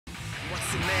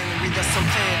we got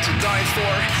something to die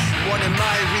for. What am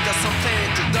I? We got something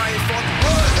to die for.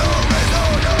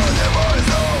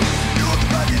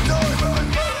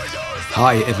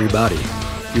 Hi everybody,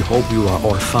 we hope you are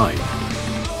all fine.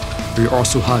 We are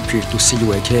so happy to see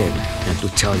you again and to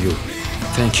tell you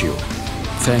thank you.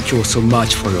 Thank you so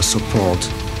much for your support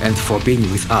and for being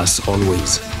with us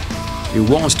always. We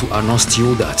want to announce to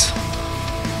you that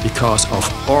because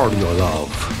of all your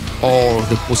love, all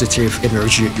the positive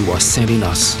energy you are sending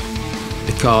us,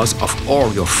 because of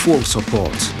all your full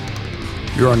support,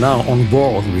 you are now on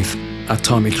board with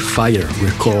Atomic Fire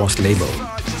Records label.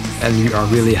 And we are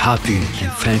really happy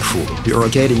and thankful. We are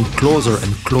getting closer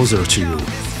and closer to you.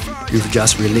 We've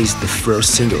just released the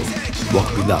first single,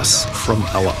 Walk With Us, from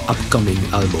our upcoming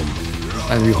album.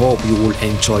 And we hope you will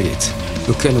enjoy it.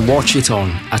 You can watch it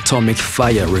on Atomic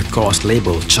Fire Records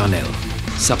label channel.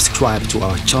 Subscribe to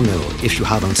our channel if you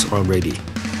haven't already.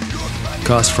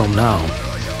 Cause from now,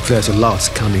 there's a lot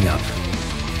coming up.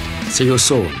 See you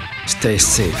soon. Stay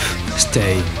safe,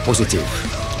 stay positive,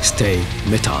 stay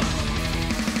metal.